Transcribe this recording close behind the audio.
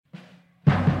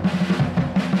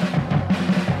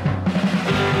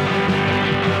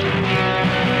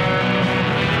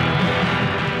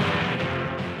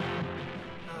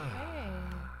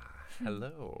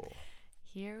Hello.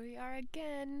 Here we are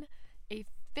again, a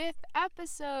 5th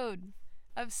episode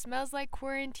of Smells Like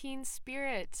Quarantine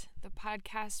Spirit, the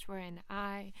podcast wherein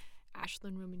I,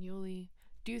 Ashlyn Romagnoli,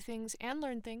 do things and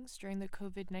learn things during the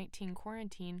COVID-19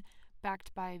 quarantine,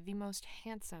 backed by the most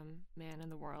handsome man in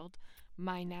the world,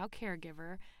 my now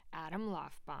caregiver, Adam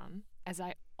Lofbaum, as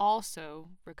I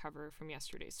also recover from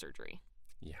yesterday's surgery.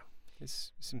 Yeah,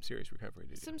 it's some serious recovery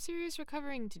to do. Some serious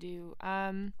recovering to do.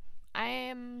 I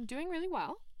am doing really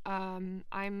well.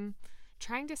 I'm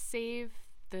trying to save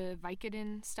the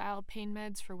Vicodin style pain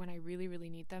meds for when I really, really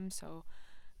need them. So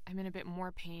I'm in a bit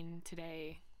more pain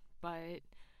today, but a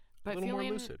little feeling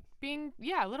more lucid.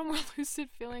 A little more lucid,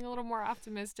 feeling a little more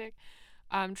optimistic.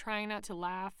 Trying not to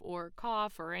laugh or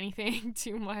cough or anything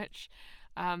too much,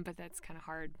 but that's kind of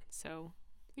hard. So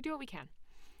we do what we can.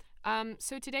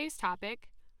 So today's topic,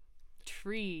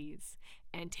 trees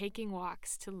and taking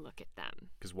walks to look at them.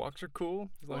 Because walks are cool,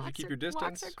 as long as you keep your distance.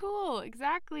 Walks are cool,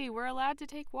 exactly. We're allowed to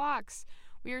take walks.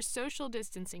 We are social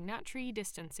distancing, not tree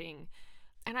distancing.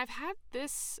 And I've had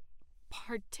this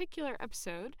particular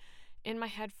episode in my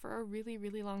head for a really,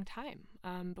 really long time,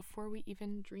 before we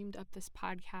even dreamed up this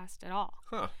podcast at all.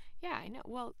 Huh. Yeah, I know.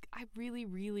 Well, I really,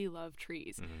 really love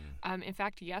trees. Mm. In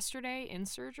fact, yesterday in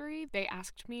surgery, they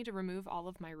asked me to remove all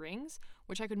of my rings,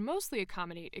 which I could mostly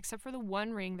accommodate, except for the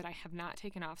one ring that I have not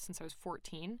taken off since I was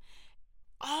 14.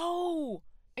 Oh!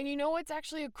 And you know what's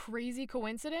actually a crazy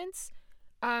coincidence?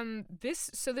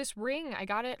 This ring, I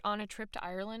got it on a trip to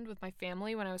Ireland with my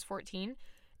family when I was 14.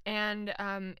 And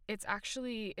it's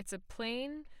a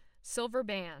plain silver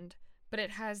band, but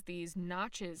it has these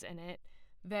notches in it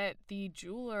that the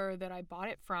jeweler that I bought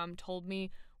it from told me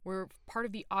were part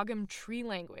of the Ogham tree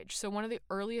language. So one of the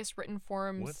earliest written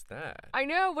forms. What's that? I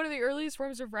know, one of the earliest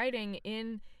forms of writing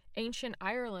in ancient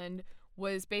Ireland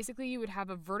was basically you would have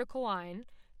a vertical line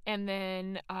and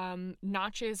then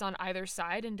notches on either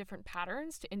side in different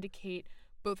patterns to indicate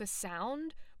both a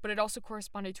sound, but it also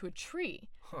corresponded to a tree.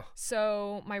 Huh.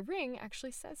 So my ring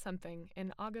actually says something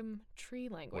in Ogham tree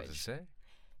language. What does it say?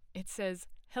 It says,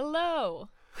 hello.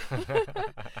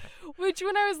 Which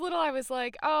when I was little, I was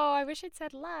like, oh, I wish it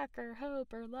said luck or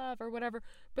hope or love or whatever.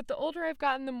 But the older I've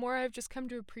gotten, the more I've just come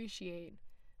to appreciate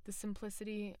the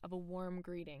simplicity of a warm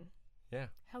greeting. Yeah.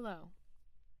 Hello.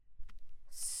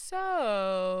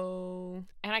 So,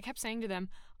 and I kept saying to them,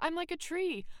 I'm like a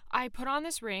tree. I put on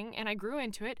this ring and I grew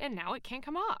into it and now it can't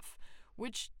come off,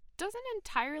 which doesn't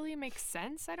entirely make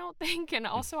sense, I don't think. And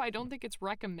also, I don't think it's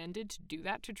recommended to do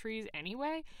that to trees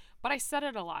anyway. But I said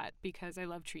it a lot because I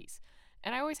love trees.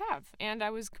 And I always have. And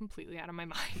I was completely out of my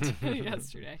mind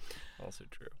yesterday. Also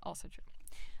true. Also true.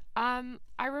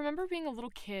 I remember being a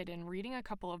little kid and reading a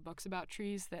couple of books about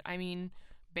trees that,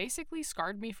 basically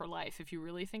scarred me for life, if you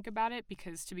really think about it.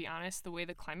 Because, to be honest, the way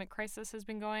the climate crisis has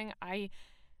been going, I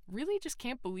really just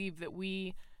can't believe that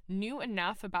we knew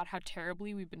enough about how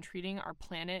terribly we've been treating our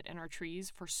planet and our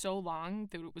trees for so long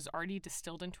that it was already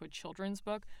distilled into a children's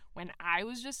book when I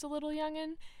was just a little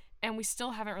youngin', and we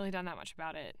still haven't really done that much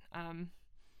about it. Kind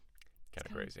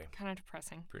of crazy. Kind of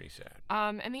depressing. Pretty sad.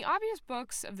 And the obvious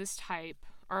books of this type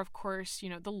are, of course, The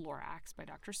Lorax by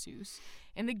Dr. Seuss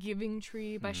and The Giving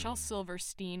Tree by Shel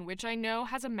Silverstein, which I know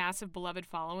has a massive beloved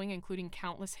following, including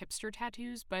countless hipster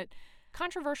tattoos, but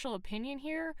controversial opinion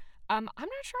here, I'm not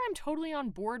sure I'm totally on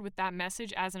board with that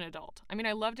message as an adult.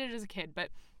 I loved it as a kid, but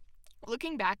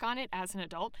looking back on it as an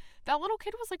adult, that little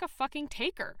kid was like a fucking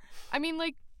taker.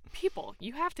 People,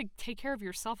 you have to take care of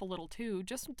yourself a little too.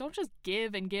 Don't just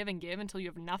give and give and give until you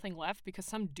have nothing left because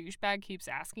some douchebag keeps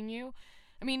asking you.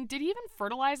 Did he even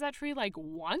fertilize that tree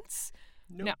once?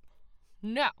 Nope.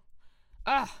 No.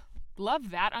 Ugh.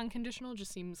 Love that unconditional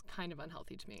just seems kind of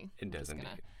unhealthy to me. It does indeed.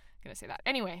 Gonna say that.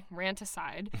 Anyway, rant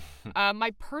aside,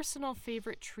 my personal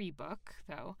favorite tree book,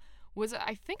 though, was,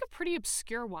 I think, a pretty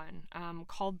obscure one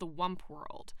called The Wump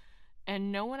World.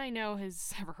 And no one I know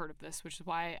has ever heard of this, which is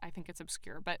why I think it's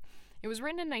obscure. But it was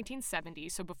written in 1970,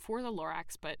 so before the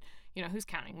Lorax, but, who's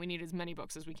counting? We need as many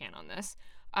books as we can on this.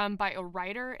 By a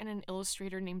writer and an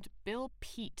illustrator named Bill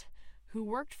Peet, who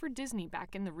worked for Disney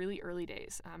back in the really early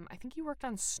days. I think he worked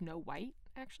on Snow White,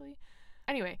 actually.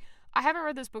 Anyway, I haven't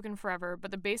read this book in forever,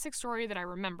 but the basic story that I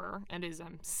remember, and is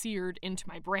seared into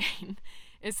my brain,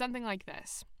 is something like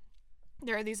this.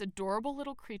 There are these adorable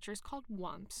little creatures called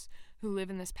wumps who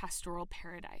live in this pastoral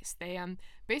paradise. They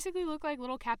basically look like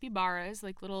little capybaras,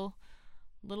 like little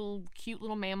cute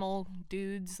little mammal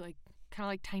dudes, kind of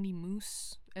like tiny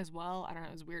moose as well. I don't know,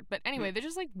 it was weird. But anyway, they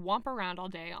just womp around all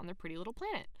day on their pretty little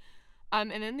planet.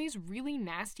 And then these really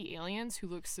nasty aliens who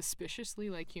look suspiciously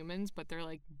like humans, but they're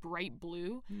like bright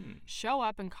blue, show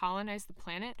up and colonize the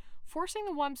planet, forcing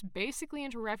the Wumps basically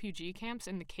into refugee camps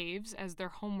in the caves as their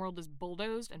homeworld is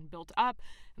bulldozed and built up,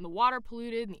 and the water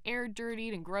polluted, and the air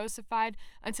dirtied and grossified,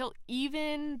 until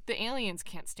even the aliens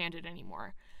can't stand it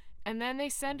anymore. And then they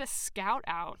send a scout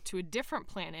out to a different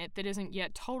planet that isn't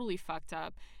yet totally fucked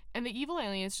up, and the evil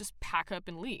aliens just pack up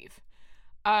and leave.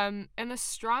 And the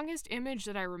strongest image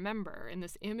that I remember, and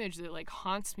this image that like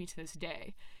haunts me to this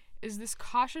day, is this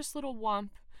cautious little Wump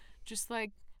just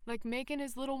like making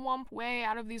his little Wump way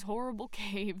out of these horrible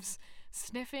caves,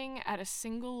 sniffing at a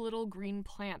single little green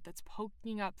plant that's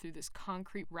poking up through this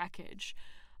concrete wreckage.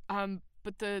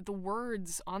 But the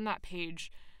words on that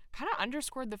page kind of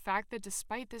underscored the fact that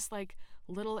despite this like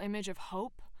little image of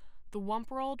hope, the Wump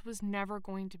world was never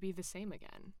going to be the same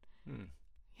again.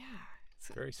 Yeah. It's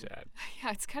very sad.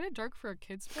 Yeah, it's kind of dark for a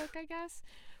kid's book, I guess.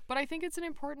 But I think it's an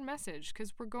important message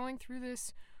because we're going through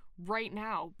this right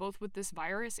now, both with this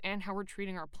virus and how we're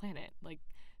treating our planet. Like,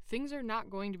 things are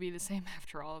not going to be the same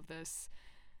after all of this.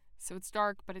 So it's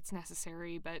dark, but it's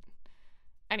necessary. But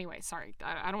anyway, sorry.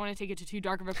 I don't want to take it to too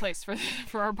dark of a place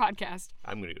for our podcast.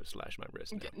 I'm going to go slash my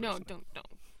wrist. No, don't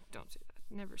say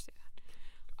that. Never say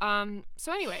that.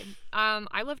 So anyway,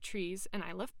 I love trees and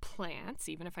I love plants,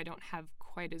 even if I don't have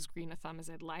quite as green a thumb as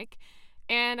I'd like.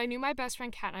 And I knew my best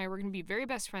friend Kat and I were going to be very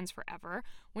best friends forever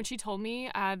when she told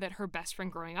me that her best friend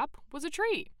growing up was a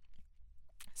tree.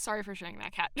 Sorry for sharing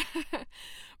that, Kat.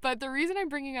 But the reason I'm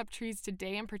bringing up trees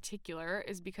today in particular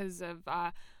is because of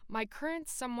my current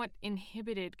somewhat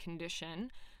inhibited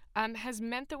condition has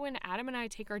meant that when Adam and I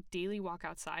take our daily walk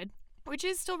outside, which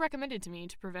is still recommended to me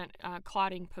to prevent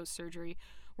clotting post-surgery,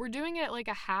 we're doing it at like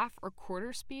a half or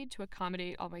quarter speed to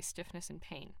accommodate all my stiffness and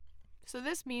pain. So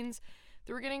this means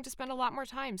that we're getting to spend a lot more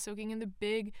time soaking in the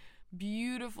big,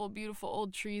 beautiful, beautiful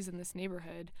old trees in this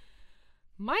neighborhood.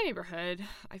 My neighborhood,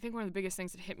 I think one of the biggest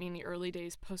things that hit me in the early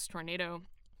days post-tornado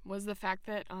was the fact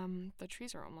that the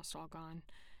trees are almost all gone.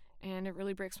 And it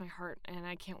really breaks my heart, and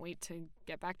I can't wait to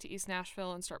get back to East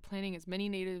Nashville and start planting as many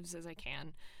natives as I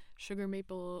can. Sugar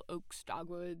maple, oaks,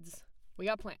 dogwoods. We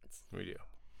got plants. We do.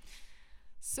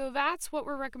 So that's what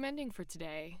we're recommending for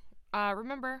today.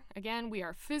 Remember, again, we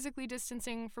are physically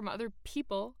distancing from other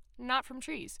people, not from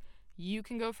trees. You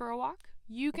can go for a walk.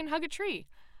 You can hug a tree.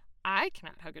 I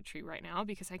cannot hug a tree right now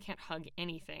because I can't hug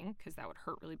anything because that would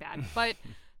hurt really bad. But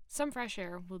some fresh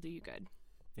air will do you good.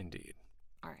 Indeed.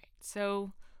 All right,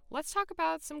 so let's talk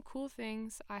about some cool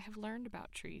things I have learned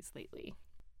about trees lately.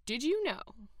 Did you know,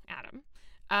 Adam,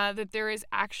 that there is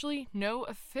actually no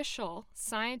official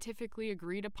scientifically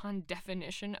agreed upon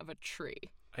definition of a tree?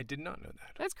 I did not know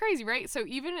that. That's crazy, right? So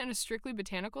even in a strictly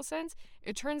botanical sense,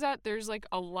 it turns out there's like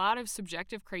a lot of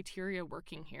subjective criteria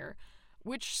working here,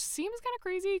 which seems kind of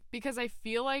crazy because I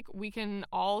feel like we can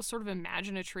all sort of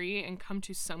imagine a tree and come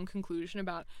to some conclusion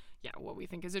about, what we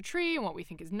think is a tree and what we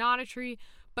think is not a tree,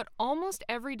 but almost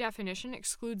every definition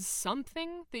excludes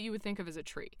something that you would think of as a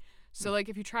tree. So like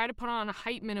if you try to put on a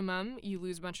height minimum, you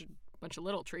lose a bunch of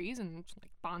little trees and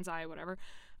like bonsai, whatever.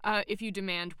 If you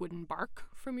demand wooden bark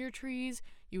from your trees,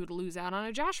 you would lose out on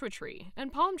a Joshua tree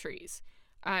and palm trees.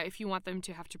 If you want them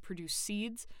to have to produce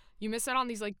seeds, you miss out on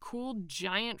these like cool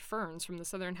giant ferns from the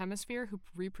southern hemisphere who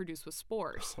reproduce with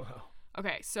spores. Wow.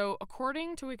 Okay, so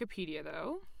according to Wikipedia,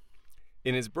 though,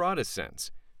 in its broadest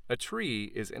sense, a tree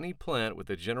is any plant with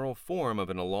a general form of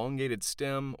an elongated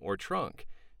stem or trunk,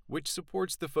 which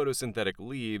supports the photosynthetic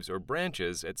leaves or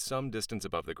branches at some distance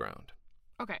above the ground.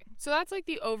 Okay, so that's like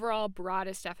the overall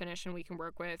broadest definition we can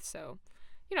work with, so,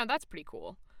 that's pretty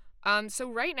cool.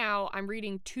 So right now, I'm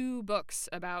reading 2 books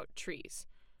about trees.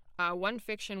 One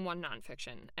fiction, one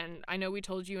nonfiction. And I know we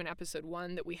told you in episode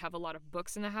 1 that we have a lot of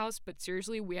books in the house, but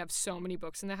seriously, we have so many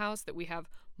books in the house that we have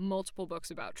multiple books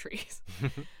about trees.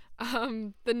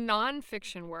 The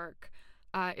nonfiction work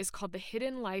is called The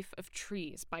Hidden Life of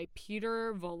Trees by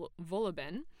Peter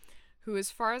Wohlleben, who,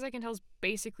 as far as I can tell, is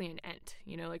basically an Ent,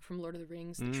 like from Lord of the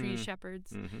Rings, the tree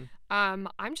shepherds. Mm-hmm.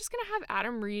 I'm just going to have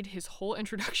Adam read his whole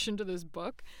introduction to this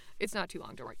book. It's not too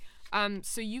long, don't worry.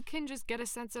 So you can just get a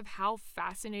sense of how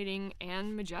fascinating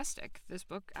and majestic this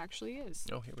book actually is.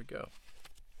 Oh, here we go.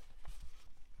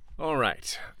 All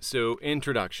right, so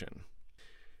introduction.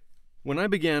 When I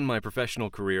began my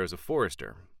professional career as a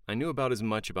forester, I knew about as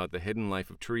much about the hidden life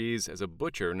of trees as a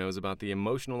butcher knows about the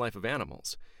emotional life of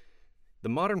animals. The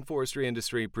modern forestry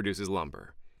industry produces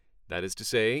lumber. That is to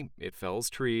say, it fells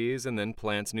trees and then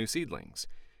plants new seedlings.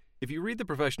 If you read the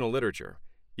professional literature,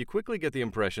 you quickly get the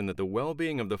impression that the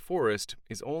well-being of the forest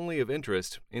is only of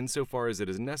interest insofar as it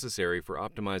is necessary for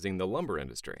optimizing the lumber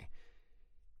industry.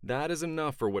 that is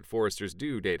enough for what foresters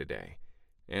do day to day.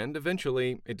 And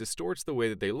eventually, it distorts the way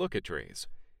that they look at trees.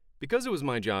 Because it was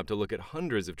my job to look at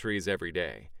hundreds of trees every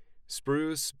day,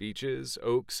 spruce, beeches,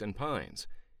 oaks, and pines,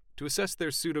 to assess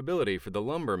their suitability for the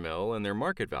lumber mill and their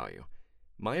market value,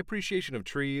 my appreciation of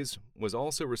trees was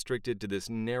also restricted to this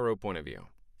narrow point of view.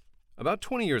 About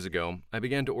 20 years ago, I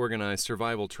began to organize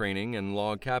survival training and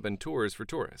log cabin tours for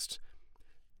tourists.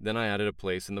 Then I added a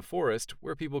place in the forest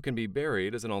where people can be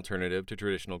buried as an alternative to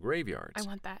traditional graveyards. I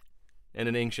want that. And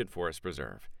an ancient forest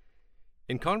preserve.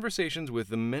 In conversations with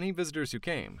the many visitors who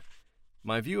came,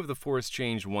 my view of the forest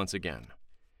changed once again.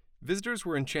 Visitors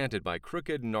were enchanted by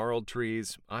crooked, gnarled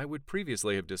trees I would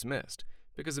previously have dismissed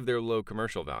because of their low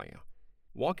commercial value.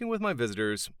 Walking with my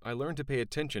visitors, I learned to pay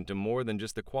attention to more than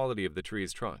just the quality of the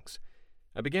tree's trunks.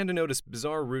 I began to notice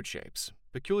bizarre root shapes,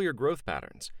 peculiar growth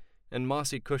patterns, and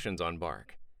mossy cushions on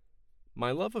bark.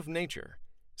 My love of nature,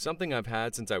 something I've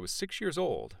had since I was 6 years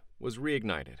old, was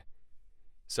reignited.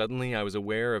 Suddenly, I was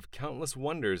aware of countless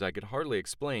wonders I could hardly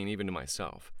explain even to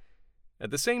myself.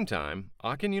 At the same time,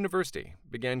 Aachen University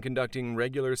began conducting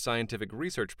regular scientific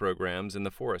research programs in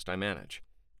the forest I manage.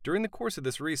 During the course of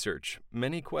this research,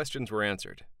 many questions were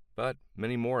answered, but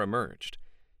many more emerged.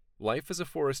 Life as a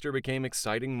forester became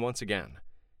exciting once again.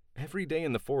 Every day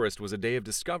in the forest was a day of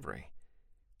discovery.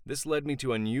 This led me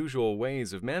to unusual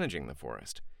ways of managing the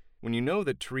forest. When you know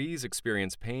that trees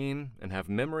experience pain and have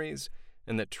memories,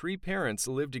 and that tree parents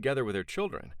live together with their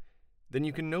children, then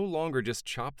you can no longer just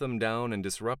chop them down and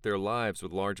disrupt their lives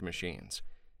with large machines.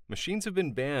 Machines have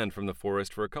been banned from the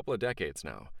forest for a couple of decades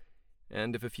now,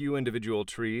 and if a few individual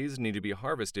trees need to be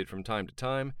harvested from time to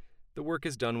time, the work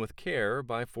is done with care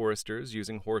by foresters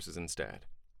using horses instead.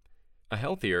 A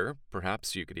healthier,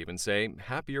 perhaps you could even say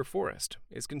happier forest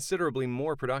is considerably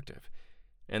more productive,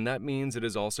 and that means it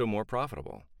is also more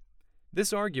profitable.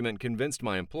 This argument convinced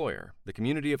my employer, the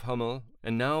community of Hummel,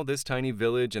 and now this tiny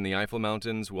village in the Eifel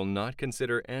Mountains will not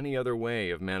consider any other way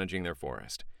of managing their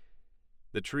forest.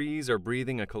 The trees are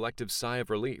breathing a collective sigh of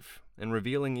relief and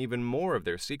revealing even more of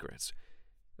their secrets,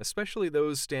 especially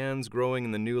those stands growing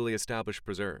in the newly established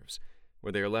preserves,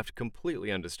 where they are left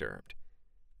completely undisturbed.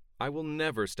 I will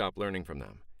never stop learning from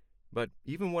them, but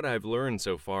even what I've learned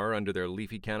so far under their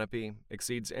leafy canopy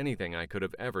exceeds anything I could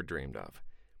have ever dreamed of.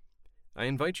 I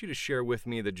invite you to share with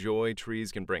me the joy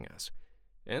trees can bring us.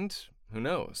 And, who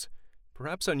knows,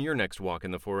 perhaps on your next walk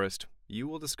in the forest, you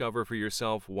will discover for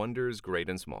yourself wonders great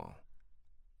and small.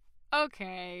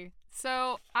 Okay,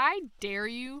 so I dare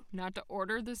you not to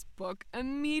order this book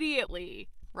immediately,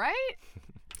 right?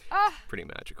 Pretty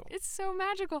magical. It's so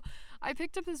magical. I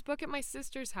picked up this book at my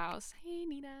sister's house. Hey,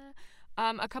 Nina.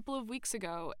 A couple of weeks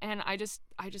ago, and I just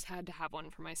had to have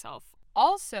one for myself.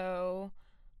 Also,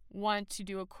 want to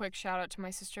do a quick shout out to my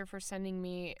sister for sending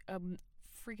me a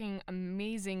freaking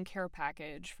amazing care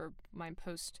package for my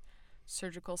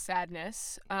post-surgical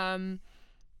sadness.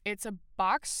 It's a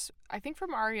box, I think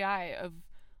from REI, of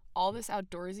all this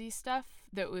outdoorsy stuff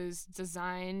that was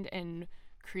designed and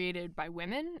created by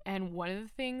women, and one of the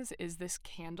things is this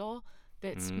candle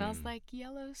that smells like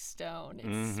Yellowstone.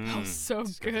 It smells so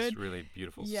it's good. Got this really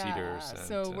beautiful cedars.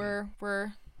 So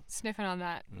we're sniffing on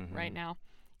that right now.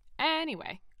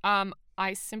 Anyway,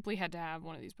 I simply had to have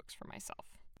one of these books for myself.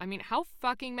 I mean, how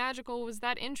fucking magical was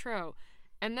that intro?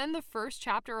 And then the first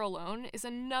chapter alone is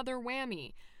another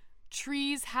whammy.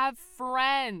 Trees have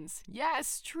friends.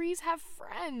 Yes, trees have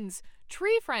friends.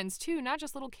 Tree friends, too, not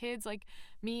just little kids like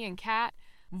me and Kat.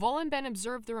 Wollenben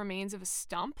observed the remains of a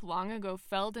stump long ago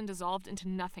felled and dissolved into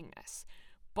nothingness.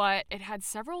 But it had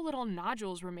several little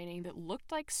nodules remaining that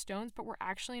looked like stones but were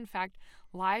actually, in fact,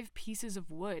 live pieces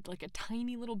of wood, like a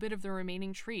tiny little bit of the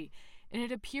remaining tree. And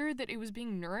it appeared that it was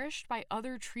being nourished by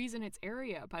other trees in its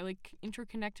area, by, like,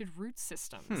 interconnected root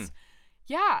systems.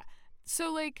 Yeah,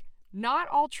 so, like, not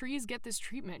all trees get this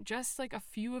treatment, just, like, a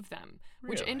few of them,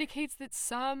 which Really? indicates that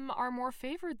some are more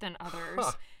favored than others.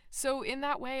 Huh. So in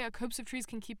that way, a copse of trees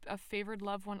can keep a favored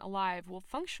loved one alive, well,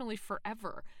 functionally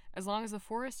forever, as long as the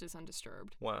forest is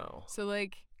undisturbed. Wow. So,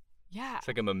 like, yeah. It's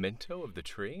like a memento of the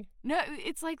tree? No,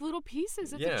 it's like little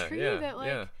pieces of the tree that,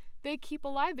 like, they keep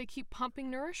alive. They keep pumping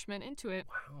nourishment into it.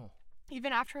 Wow.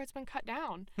 Even after it's been cut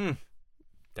down.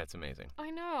 That's amazing. I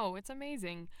know. It's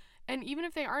amazing. And even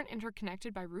if they aren't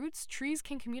interconnected by roots, trees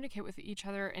can communicate with each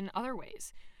other in other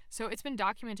ways. So it's been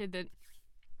documented that,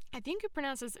 I think it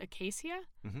pronounces acacia?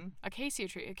 Acacia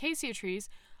tree. Acacia trees,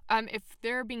 if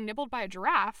they're being nibbled by a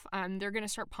giraffe, they're going to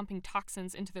start pumping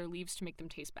toxins into their leaves to make them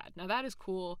taste bad. Now, that is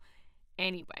cool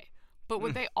anyway. But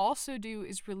what they also do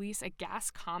is release a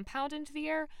gas compound into the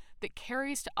air that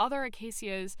carries to other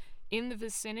acacias in the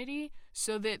vicinity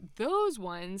so that those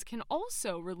ones can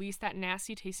also release that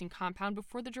nasty tasting compound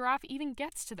before the giraffe even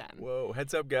gets to them. Whoa,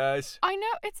 heads up, guys. I know,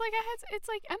 it's like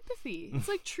empathy. It's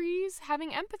like trees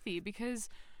having empathy because,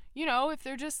 you know, if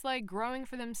they're just like growing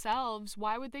for themselves,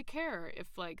 why would they care if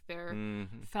like their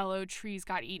fellow trees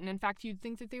got eaten? In fact, you'd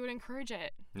think that they would encourage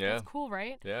it. Yeah. That's cool,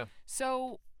 right? Yeah.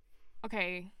 So,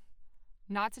 okay,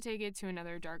 not to take it to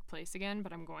another dark place again,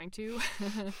 but I'm going to.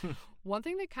 One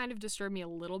thing that kind of disturbed me a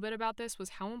little bit about this was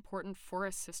how important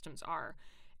forest systems are.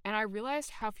 And I realized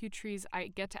how few trees I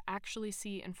get to actually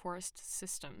see in forest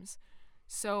systems.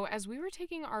 So as we were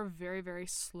taking our very, very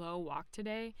slow walk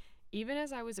today, even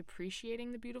as I was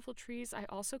appreciating the beautiful trees, I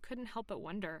also couldn't help but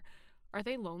wonder, are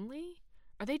they lonely?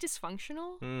 Are they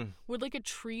dysfunctional? Would like a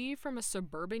tree from a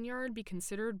suburban yard be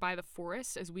considered by the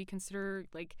forest as we consider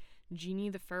like Jeannie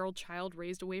the feral child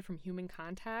raised away from human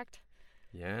contact?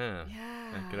 Yeah.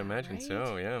 Yeah. I can imagine right?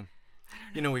 so, yeah.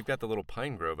 You know, we've got the little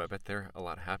pine grove. I bet they're a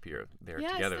lot happier there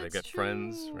together. They've got That's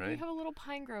friends, true. right? We have a little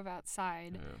pine grove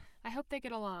outside. Yeah. I hope they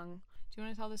get along. Do you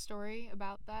want to tell the story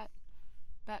about that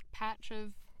patch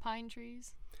of pine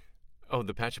trees? Oh,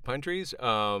 the patch of pine trees.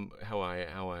 How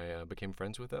I became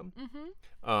friends with them.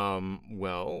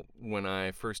 Well, when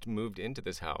I first moved into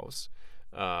this house,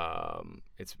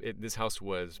 this house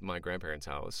was my grandparents'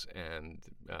 house, and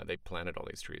they planted all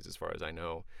these trees, as far as I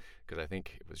know, because I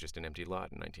think it was just an empty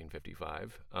lot in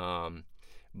 1955.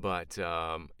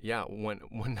 Yeah, one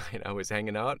night I was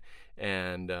hanging out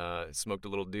and smoked a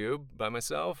little doob by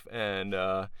myself, and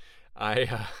I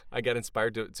got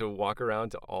inspired to walk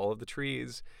around to all of the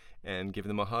trees and give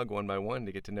them a hug one by one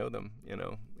to get to know them, you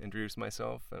know, introduce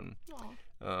myself, and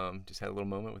just had a little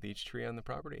moment with each tree on the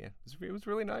property. It was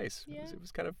really nice. Yeah. It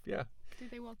was kind of, yeah.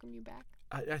 Did they welcome you back?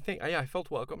 I think, I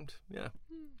felt welcomed, yeah.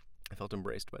 I felt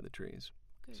embraced by the trees.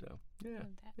 Good. So, yeah, Love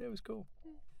that. yeah, it was cool.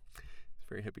 It's a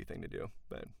very hippie thing to do,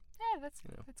 but. Yeah,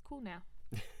 that's cool now.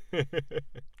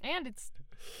 And it's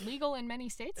legal in many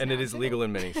states And now, it is too. legal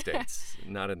in many states.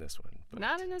 Not in this one. But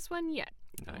Not in this one yet.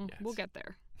 Not yet. We'll get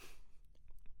there.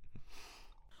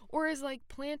 Or is like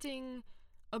planting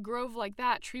a grove like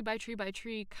that, tree by tree by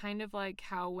tree, kind of like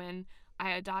how when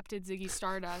I adopted Ziggy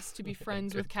Stardust to be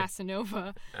friends with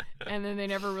Casanova, and then they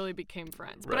never really became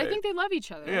friends. But I Right. think they love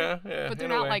each other. Yeah. But they're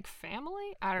in a not way. like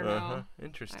family? I don't know.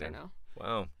 Interesting. I don't know.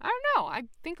 Wow. I don't know. I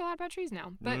think a lot about trees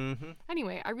now. But Mhm.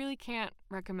 anyway, I really can't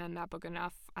recommend that book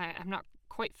enough. I'm not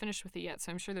quite finished with it yet,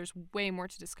 so I'm sure there's way more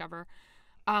to discover.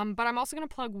 But I'm also going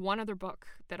to plug one other book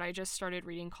that I just started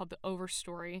reading called The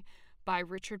Overstory by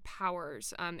Richard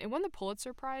Powers. It won the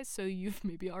Pulitzer Prize, so you've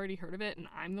maybe already heard of it, and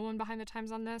I'm the one behind the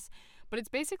times on this. But it's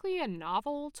basically a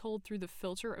novel told through the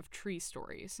filter of tree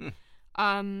stories.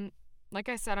 Like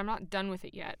I said, I'm not done with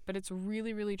it yet, but it's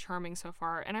really, really charming so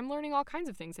far. And I'm learning all kinds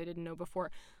of things I didn't know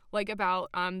before, like about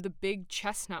the big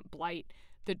chestnut blight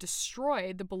that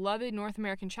destroyed the beloved North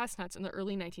American chestnuts in the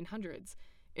early 1900s.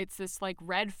 It's this like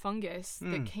red fungus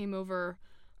that came over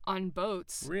on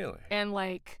boats. Really? And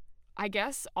like, I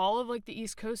guess all of like the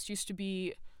East Coast used to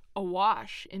be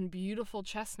awash in beautiful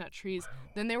chestnut trees. Wow.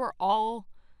 Then they were all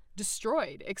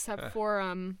destroyed except for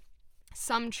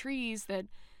some trees that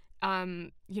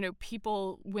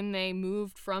people, when they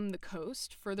moved from the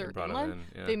coast further brought 'em inland, in,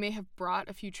 yeah. they may have brought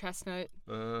a few chestnut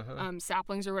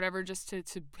saplings or whatever just to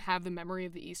have the memory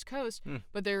of the East Coast.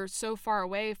 But they're so far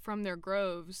away from their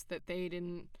groves that they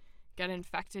didn't get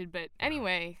infected. But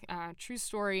anyway, true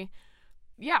story.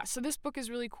 Yeah, so this book is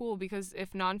really cool because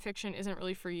if nonfiction isn't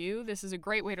really for you, this is a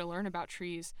great way to learn about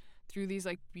trees through these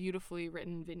like beautifully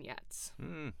written vignettes.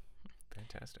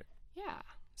 Fantastic. Yeah.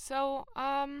 So,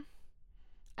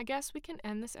 I guess we can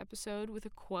end this episode with a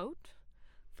quote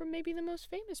from maybe the most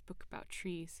famous book about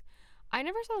trees. I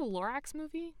never saw the Lorax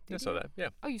movie. I Did saw you? that, yeah.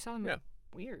 Oh, you saw the movie? Yeah.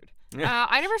 Weird. Yeah.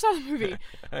 I never saw the movie.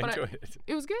 I but enjoyed it.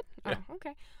 It was good? Yeah. Oh,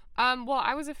 okay. Well,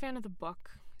 I was a fan of the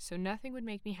book, so nothing would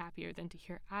make me happier than to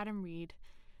hear Adam read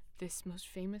this most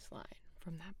famous line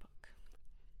from that book.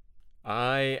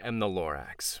 I am the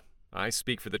Lorax. I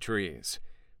speak for the trees.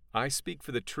 I speak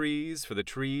for the trees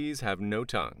have no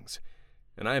tongues.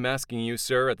 And I am asking you,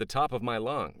 sir, at the top of my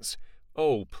lungs,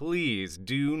 oh, please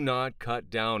do not cut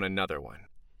down another one.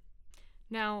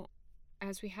 Now,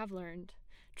 as we have learned,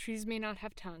 trees may not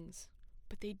have tongues,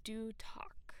 but they do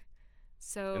talk.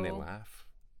 So And they laugh.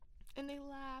 And they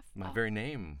laugh. My Oh, very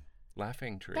name,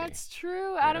 Laughing Tree. that's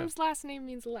true. Adam's last name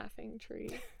means laughing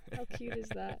tree. How cute is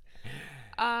that?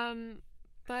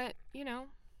 But,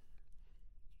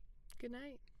 good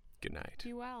night. Good night.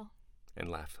 Be well.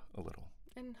 And laugh a little.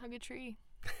 And hug a tree.